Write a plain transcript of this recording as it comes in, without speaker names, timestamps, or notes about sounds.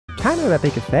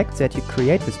time-remapping effects that you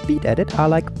create with BeatEdit are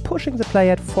like pushing the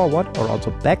playhead forward, or also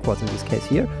backwards in this case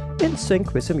here, in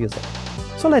sync with the music.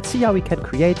 So let's see how we can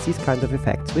create these kinds of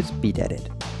effects with BeatEdit.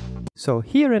 So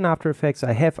here in After Effects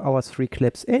I have our 3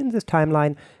 clips in this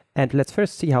timeline, and let's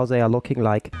first see how they are looking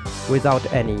like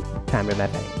without any time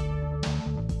remapping.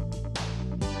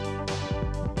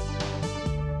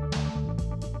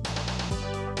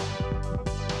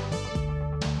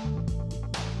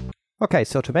 Okay,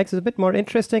 so to make this a bit more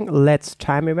interesting, let's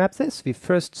time remap this. We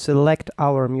first select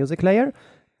our music layer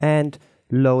and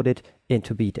load it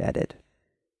into BeatEdit.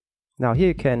 Now here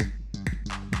you can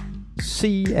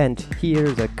see and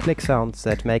hear the click sounds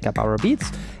that make up our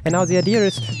beats. And now the idea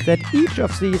is that at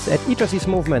each of these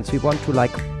movements we want to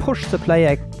like push the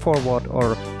playback forward,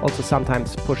 or also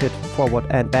sometimes push it forward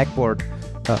and backward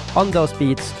on those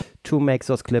beats to make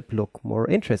those clips look more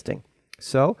interesting.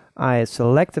 So I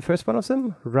select the first one of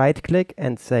them, right click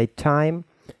and say time,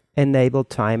 enable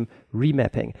time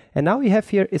remapping. And now we have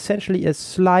here essentially a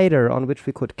slider on which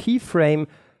we could keyframe,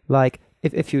 like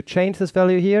if you change this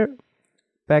value here,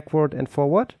 backward and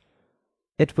forward,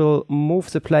 it will move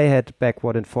the playhead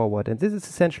backward and forward. And this is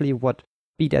essentially what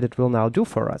BeatEdit will now do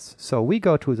for us. So we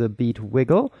go to the beat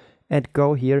wiggle and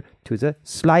go here to the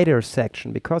slider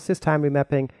section, because this time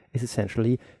remapping is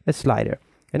essentially a slider.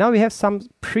 And now we have some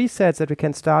presets that we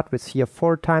can start with here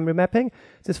for time remapping.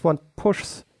 This one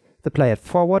pushes the playhead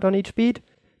forward on each beat.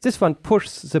 This one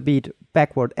pushes the beat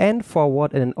backward and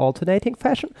forward in an alternating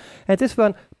fashion. And this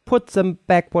one puts them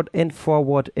backward and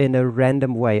forward in a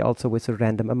random way, also with a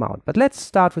random amount. But let's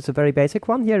start with a very basic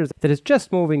one here that is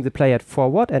just moving the playhead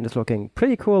forward and is looking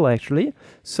pretty cool actually.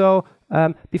 So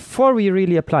before we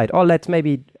really apply it, or let's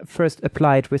maybe first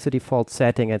apply it with the default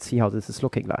setting and see how this is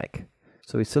looking like.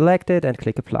 So we select it and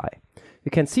click apply.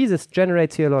 You can see this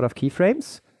generates here a lot of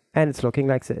keyframes, and it's looking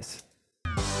like this.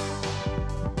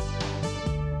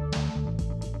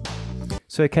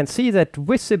 So you can see that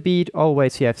with the beat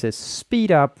always you have this speed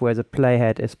up where the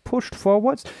playhead is pushed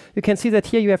forwards. You can see that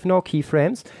here you have no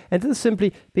keyframes, and this is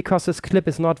simply because this clip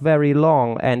is not very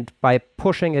long, and by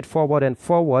pushing it forward and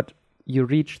forward you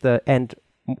reach the end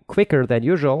quicker than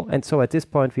usual. And so at this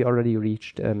point we already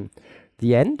reached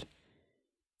the end.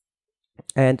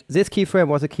 And this keyframe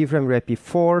was a keyframe we had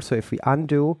before, so if we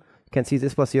undo, you can see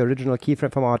this was the original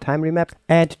keyframe from our time remap,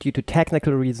 and due to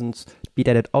technical reasons,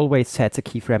 BeatEdit always sets a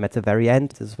keyframe at the very end.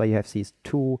 This is why you have these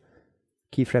 2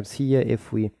 keyframes here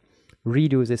if we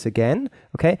redo this again.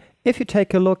 Okay, if you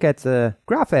take a look at the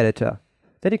graph editor,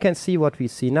 then you can see what we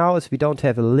see now is we don't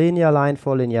have a linear line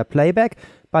for linear playback,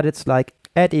 but it's like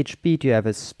at each beat you have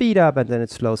a speed up and then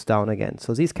it slows down again.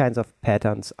 So these kinds of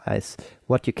patterns is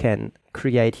what you can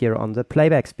create here on the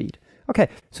playback speed. Okay,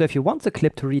 so if you want the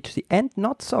clip to reach the end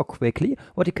not so quickly,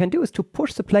 what you can do is to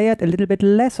push the playhead a little bit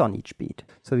less on each beat.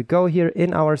 So we go here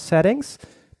in our settings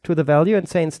to the value and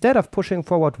say instead of pushing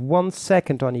forward 1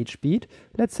 second on each beat,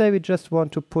 let's say we just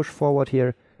want to push forward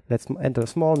here, let's enter a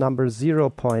small number,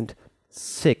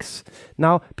 0.6.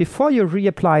 Now, before you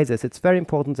reapply this, it's very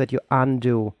important that you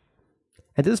undo.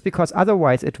 And this is because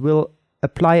otherwise it will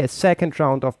apply a second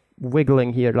round of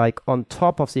wiggling here, like on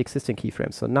top of the existing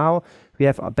keyframe. So now we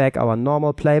have back our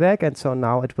normal playback, and so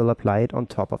now it will apply it on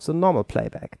top of the normal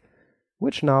playback,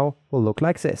 which now will look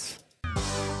like this.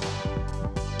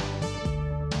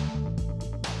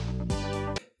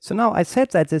 So now I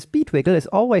said that this beat wiggle is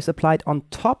always applied on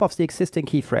top of the existing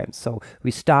keyframes. So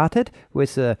we started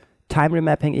with a time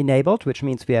remapping enabled, which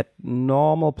means we had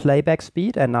normal playback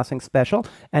speed and nothing special,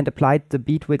 and applied the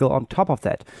beat wiggle on top of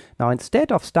that. Now instead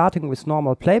of starting with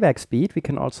normal playback speed, we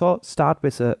can also start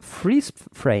with a freeze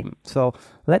frame. So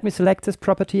let me select this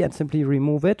property and simply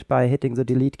remove it by hitting the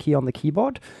delete key on the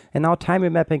keyboard. And now time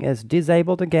remapping is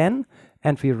disabled again,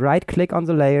 and we right click on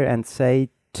the layer and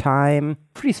say time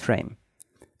freeze frame.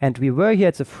 And we were here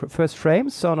at the first frame,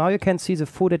 so now you can see the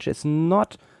footage is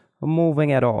not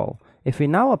moving at all. If we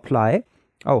now apply,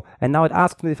 and now it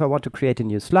asks me if I want to create a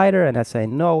new slider, and I say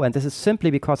no, and this is simply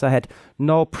because I had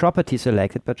no property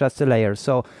selected, but just a layer.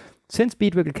 So since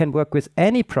BeatWiggle can work with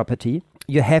any property,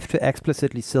 you have to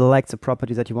explicitly select the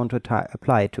property that you want to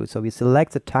apply it to. So we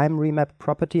select the time remap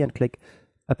property and click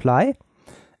apply.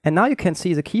 And now you can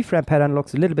see the keyframe pattern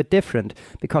looks a little bit different,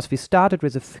 because we started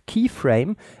with a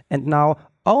keyframe, and now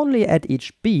only at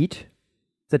each beat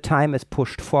the time is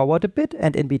pushed forward a bit,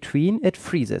 and in between it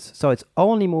freezes. So it's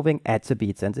only moving at the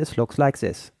beats, and this looks like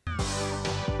this.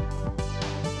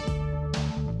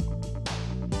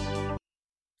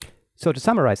 So to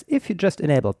summarize, if you just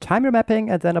enable time remapping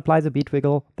and then apply the beat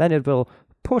wiggle, then it will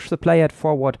push the playhead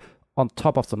forward on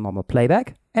top of the normal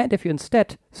playback. And if you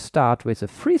instead start with a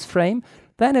freeze frame,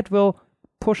 then it will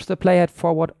push the playhead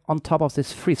forward on top of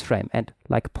this freeze frame and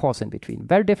like pause in between.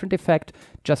 Very different effect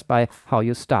just by how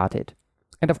you start it.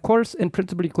 And of course, in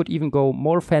principle, you could even go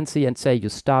more fancy and say you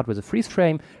start with a freeze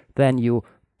frame, then you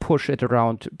push it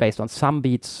around based on some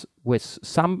beats with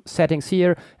some settings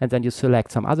here, and then you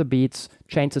select some other beats,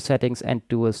 change the settings, and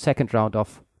do a second round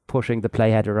of pushing the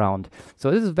playhead around.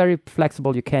 So this is very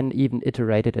flexible. You can even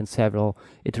iterate it in several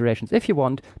iterations if you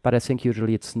want, but I think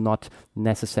usually it's not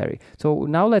necessary. So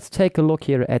now let's take a look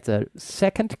here at the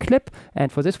second clip,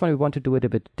 and for this one we want to do it a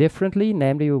bit differently.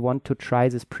 Namely, we want to try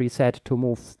this preset to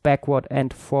move backward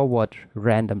and forward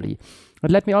randomly. But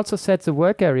let me also set the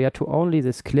work area to only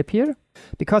this clip here,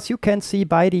 because you can see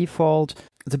by default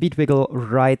the beat wiggle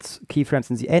writes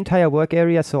keyframes in the entire work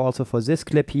area. So also for this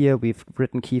clip here, we've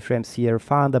written keyframes here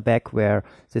far in the back where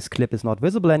this clip is not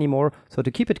visible anymore. So to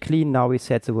keep it clean, now we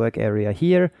set the work area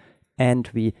here and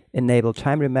we enable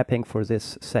time remapping for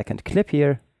this second clip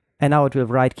here. And now it will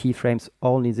write keyframes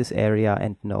only this area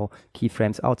and no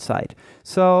keyframes outside.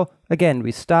 So again,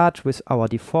 we start with our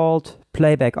default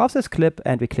playback of this clip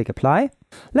and we click apply.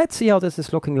 Let's see how this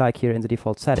is looking like here in the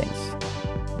default settings.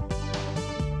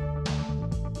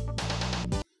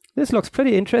 This looks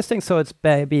pretty interesting, so it's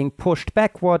being pushed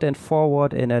backward and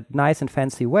forward in a nice and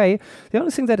fancy way. The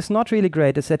only thing that is not really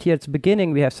great is that here at the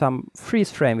beginning we have some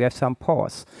freeze frame, we have some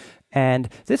pause. And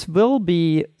this will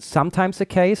be sometimes the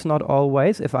case, not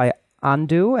always. If I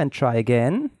undo and try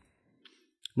again,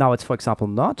 now it's for example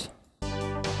not.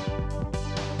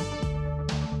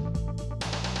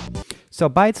 So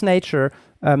by its nature,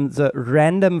 the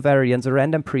random variant, the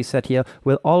random preset here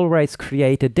will always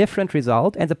create a different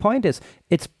result. And the point is,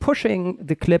 it's pushing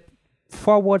the clip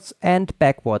forwards and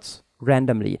backwards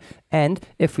randomly. And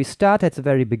if we start at the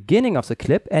very beginning of the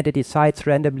clip and it decides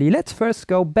randomly, let's first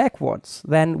go backwards,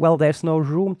 then, well, there's no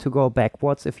room to go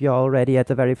backwards if you're already at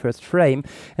the very first frame.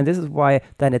 And this is why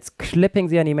then it's clipping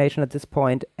the animation at this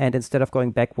point, and instead of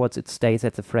going backwards, it stays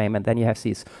at the frame. And then you have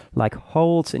these like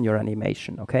holes in your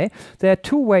animation, okay? There are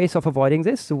two ways of avoiding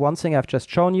this. The one thing I've just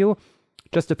shown you,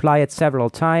 just apply it several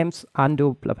times,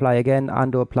 undo, apply again,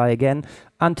 undo, apply again,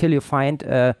 until you find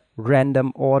a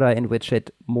random order in which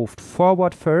it moved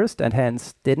forward first and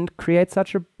hence didn't create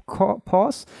such a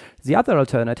pause. The other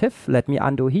alternative, let me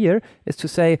undo here, is to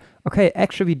say, okay,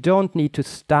 actually we don't need to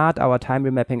start our time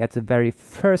remapping at the very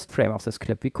first frame of this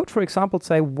clip. We could, for example,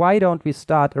 say, why don't we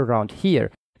start around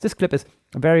here? This clip is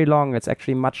very long. It's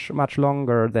actually much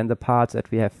longer than the parts that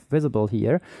we have visible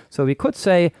here. So we could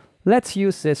say, let's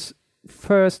use this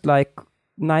first like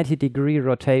 90-degree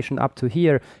rotation up to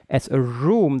here as a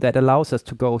room that allows us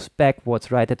to go backwards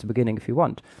right at the beginning if you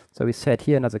want. So we set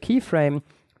here another keyframe,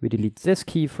 we delete this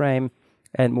keyframe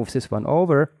and move this one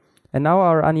over. And now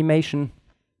our animation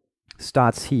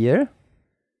starts here.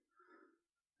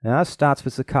 Yeah, starts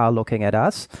with the car looking at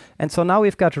us. And so now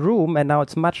we've got room, and now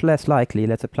it's much less likely.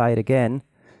 Let's apply it again.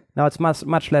 Now it's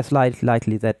much less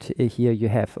likely that here you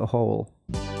have a hole.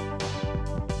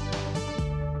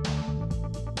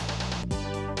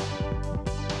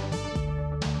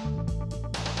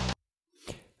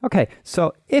 Okay,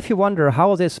 so if you wonder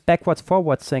how this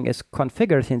backwards-forwards thing is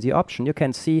configured in the option, you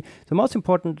can see the most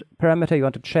important parameter you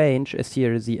want to change is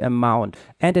here the amount.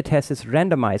 And it has this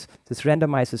randomize. This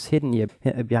randomize is hidden here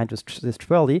behind this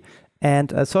twirly.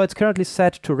 And so it's currently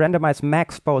set to randomize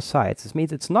max both sides. This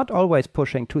means it's not always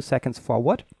pushing 2 seconds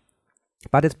forward,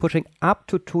 but it's pushing up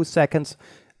to 2 seconds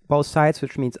both sides,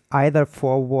 which means either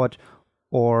forward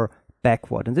or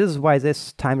backward. And this is why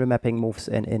this time remapping moves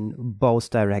in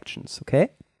both directions, okay?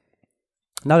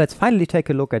 Now let's finally take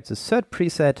a look at the third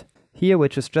preset here,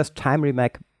 which is just time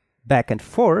remap back and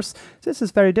forth. This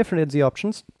is very different in the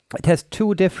options. It has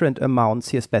two different amounts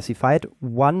here specified,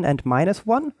 1 and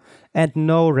 -1, and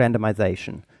no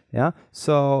randomization. Yeah,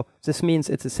 so this means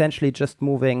it's essentially just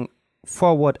moving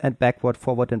forward and backward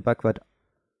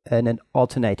in an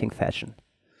alternating fashion.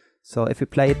 So if we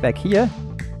play it back here,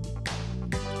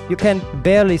 you can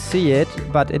barely see it,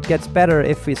 but it gets better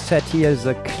if we set here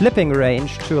the clipping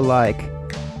range to like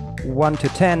 1 to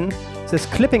 10. This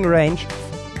clipping range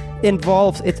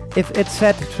involves it if it's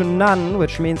set to none,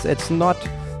 which means it's not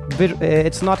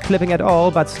clipping at all,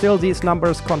 but still these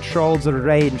numbers control the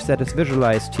range that is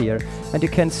visualized here. And you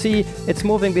can see it's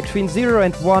moving between 0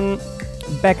 and 1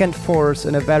 back and forth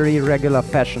in a very regular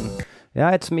fashion.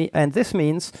 Yeah, and this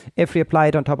means if we apply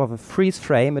it on top of a freeze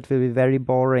frame, it will be very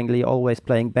boringly always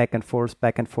playing back and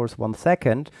forth 1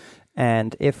 second.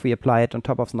 And if we apply it on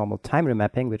top of normal time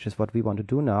remapping, which is what we want to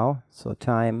do now, so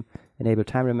enable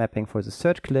time remapping for the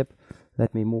third clip.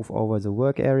 Let me move over the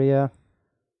work area.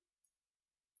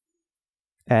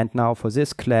 And now for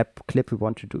this clip we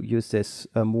want to use this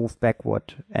move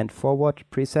backward and forward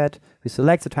preset. We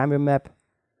select the time remap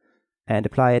and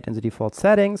apply it in the default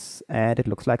settings, and it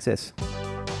looks like this.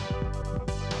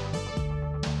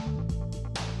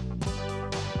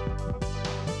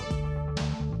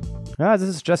 This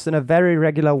is just in a very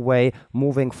regular way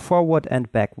moving forward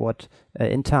and backward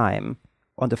in time.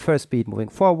 On the first beat moving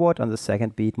forward, on the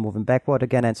second beat moving backward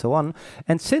again, and so on.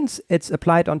 And since it's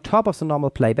applied on top of the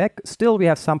normal playback, still we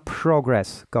have some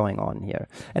progress going on here.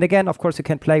 And again, of course, you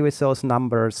can play with those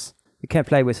numbers. You can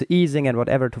play with the easing and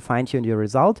whatever to fine-tune your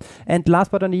result. And last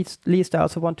but not least, I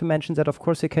also want to mention that, of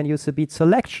course, you can use the beat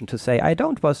selection to say, I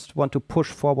don't just want to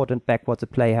push forward and backward the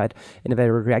play height in a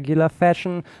very regular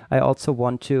fashion. I also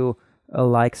want to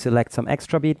select some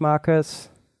extra beat markers.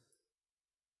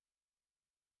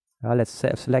 Let's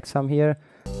select some here,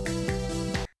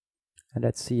 and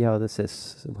let's see how this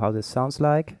sounds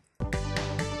like.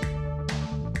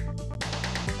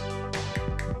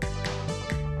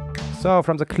 So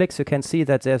from the clicks you can see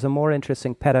that there's a more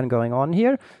interesting pattern going on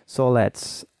here. So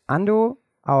let's undo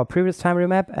our previous time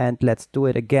remap and let's do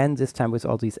it again, this time with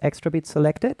all these extra beats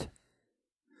selected.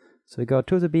 So we go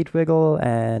to the beat wiggle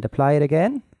and apply it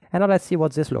again. And now let's see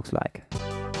what this looks like.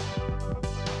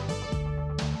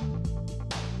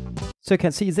 So you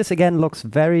can see this again looks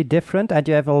very different, and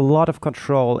you have a lot of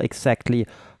control exactly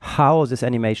how this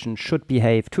animation should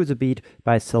behave to the beat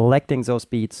by selecting those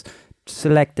beats,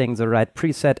 selecting the right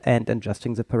preset and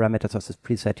adjusting the parameters of this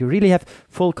preset. You really have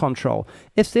full control.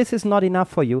 If this is not enough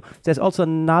for you, there's also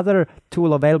another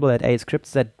tool available at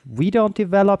AScripts that we don't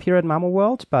develop here at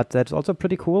mamoworld, but that's also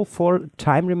pretty cool for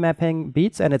time remapping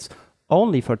beats, and it's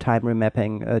only for time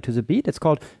remapping to the beat. It's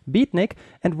called Beatnik,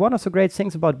 and one of the great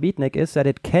things about Beatnik is that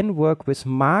it can work with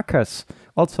markers,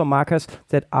 also markers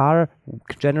that are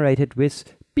generated with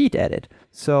BeatEdit.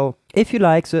 So if you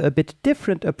like a bit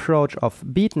different approach of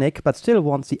Beatnik, but still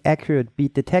want the accurate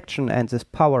beat detection and this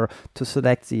power to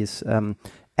select these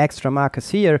extra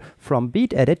markers here from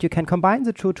BeatEdit, you can combine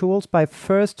the two tools by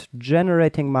first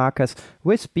generating markers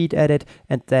with BeatEdit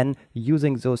and then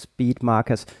using those beat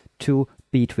markers to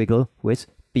beat wiggle with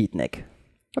Beatnik.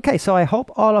 Okay, so I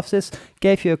hope all of this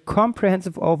gave you a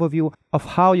comprehensive overview of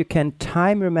how you can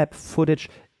time remap footage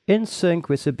in sync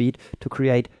with the beat to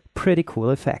create pretty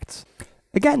cool effects.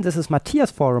 Again, this is Matthias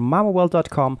for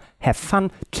mamoworld.com. Have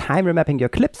fun time remapping your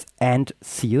clips and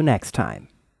see you next time.